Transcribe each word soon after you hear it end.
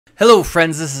Hello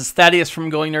friends, this is Thaddeus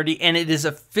from Going Nerdy, and it is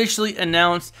officially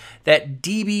announced that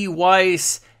D.B.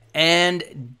 Weiss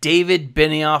and David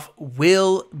Benioff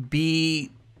will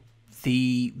be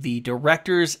the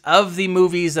directors of the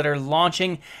movies that are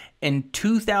launching in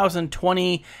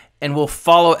 2020 and will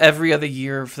follow every other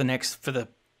year for the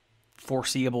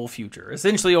foreseeable future,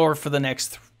 essentially, or for the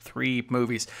next three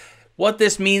movies. What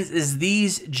this means is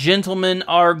these gentlemen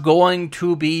are going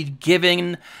to be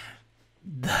giving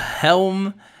the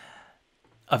helm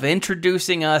of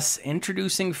introducing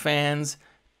fans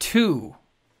to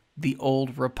the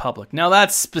Old Republic. Now,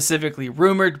 that's specifically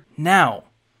rumored. Now,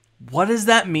 what does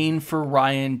that mean for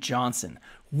Rian Johnson?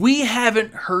 We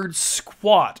haven't heard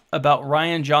squat about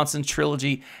Rian Johnson's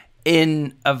trilogy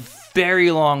in a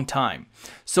very long time.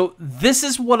 So this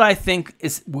is what I think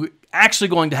is actually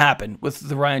going to happen with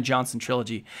the Rian Johnson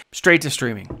trilogy. Straight to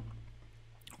streaming.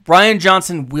 Rian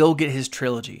Johnson will get his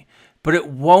trilogy, but it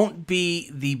won't be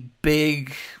the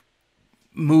big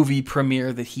movie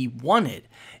premiere that he wanted.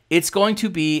 It's going to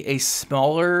be a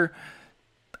smaller,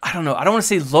 I don't want to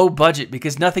say low budget,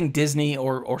 because nothing Disney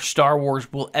or Star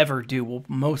Wars will ever do will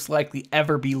most likely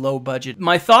ever be low budget.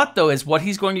 My thought, though, is what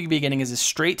he's going to be getting is a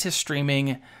straight to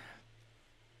streaming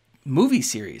movie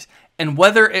series. And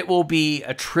whether it will be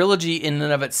a trilogy in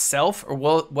and of itself, or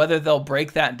whether they'll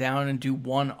break that down and do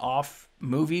one-off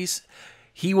movies,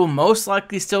 he will most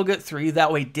likely still get 3.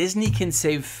 That way Disney can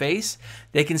save face.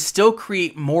 They can still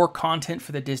create more content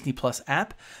for the Disney Plus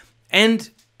app. And,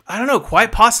 I don't know,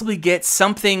 quite possibly get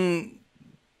something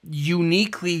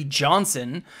uniquely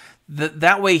Johnson.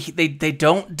 That way they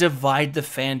don't divide the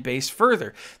fan base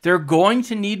further. They're going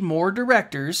to need more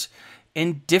directors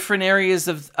in different areas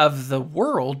of the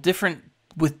world,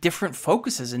 with different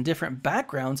focuses and different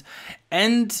backgrounds.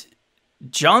 And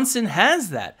Johnson has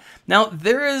that. Now,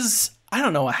 there is,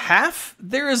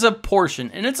 there is a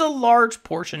portion, and it's a large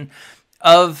portion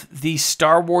of the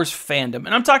Star Wars fandom,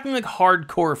 and I'm talking like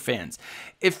hardcore fans.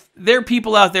 If there are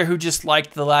people out there who just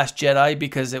liked The Last Jedi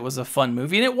because it was a fun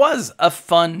movie, and it was a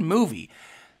fun movie,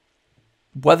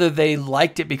 whether they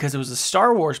liked it because it was a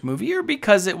Star Wars movie or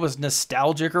because it was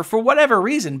nostalgic or for whatever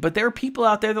reason, but there are people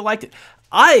out there that liked it.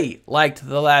 I liked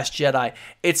The Last Jedi.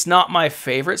 It's not my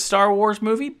favorite Star Wars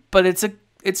movie, but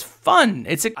it's fun.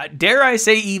 Dare I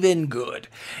say, even good.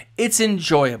 It's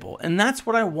enjoyable, and that's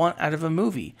what I want out of a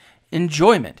movie.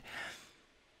 Enjoyment.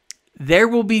 There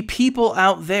will be people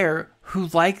out there who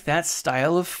like that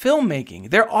style of filmmaking.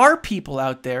 There are people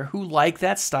out there who like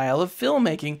that style of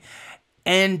filmmaking,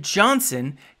 and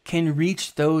Johnson can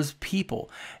reach those people.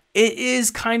 It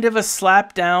is kind of a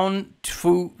slap down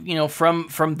to,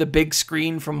 from the big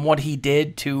screen, from what he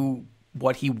did to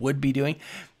what he would be doing,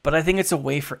 but I think it's a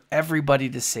way for everybody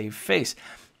to save face.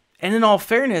 And in all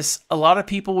fairness, a lot of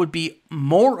people would be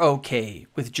more okay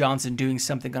with Johnson doing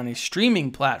something on a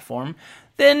streaming platform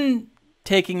than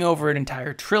taking over an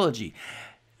entire trilogy.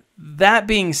 That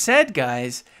being said,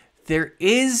 guys, there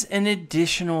is an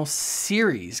additional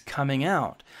series coming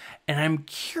out, and I'm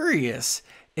curious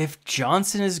if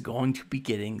Johnson is going to be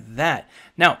getting that.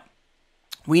 Now,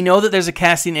 we know that there's a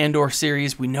Cassian Andor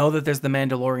series. We know that there's the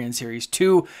Mandalorian series,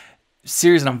 2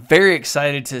 series, and I'm very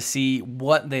excited to see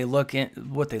what they look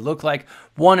like.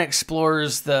 One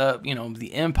explores the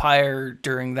Empire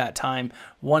during that time.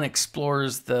 One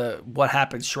explores what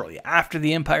happens shortly after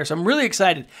the Empire. So I'm really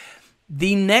excited.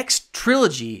 The next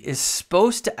trilogy is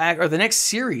supposed to the next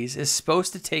series is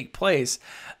supposed to take place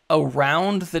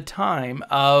around the time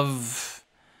of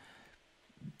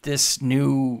this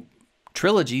new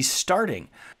trilogy starting.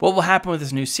 What will happen with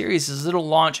this new series is it'll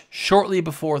launch shortly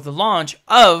before the launch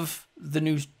of the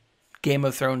new Game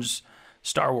of Thrones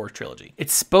Star Wars trilogy.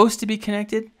 It's supposed to be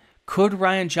connected. Could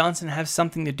Rian Johnson have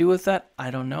something to do with that? I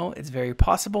don't know. It's very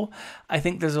possible. I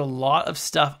think there's a lot of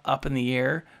stuff up in the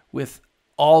air with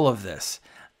all of this.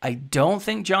 I don't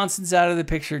think Johnson's out of the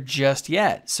picture just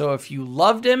yet. So if you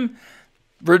loved him,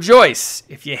 rejoice.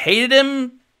 If you hated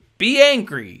him, be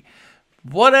angry.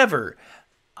 Whatever.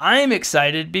 I'm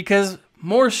excited because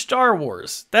more Star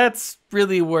Wars. That's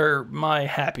really where my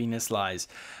happiness lies.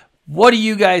 What do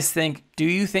you guys think? Do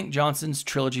you think Johnson's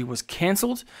trilogy was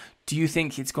canceled? Do you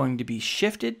think it's going to be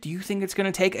shifted? Do you think it's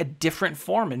going to take a different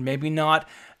form and maybe not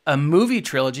a movie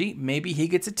trilogy? Maybe he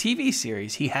gets a TV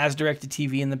series. He has directed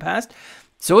TV in the past,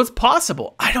 so it's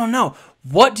possible. I don't know.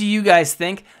 What do you guys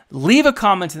think? Leave a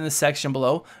comment in the section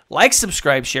below. Like,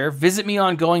 subscribe, share. Visit me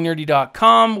on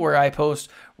goingnerdy.com, where I post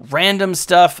random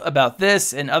stuff about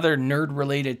this and other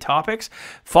nerd-related topics.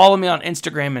 Follow me on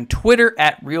Instagram and Twitter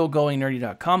at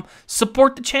realgoingnerdy.com.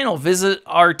 Support the channel. Visit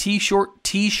our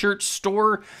t-shirt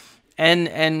store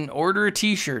and order a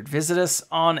t-shirt. Visit us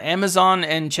on Amazon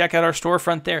and check out our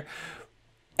storefront there.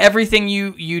 Everything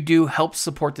you do helps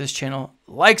support this channel.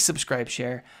 Like, subscribe,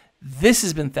 share. This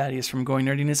has been Thaddeus from Going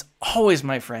Nerdy, and as always,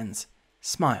 my friends,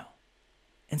 smile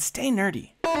and stay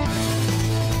nerdy.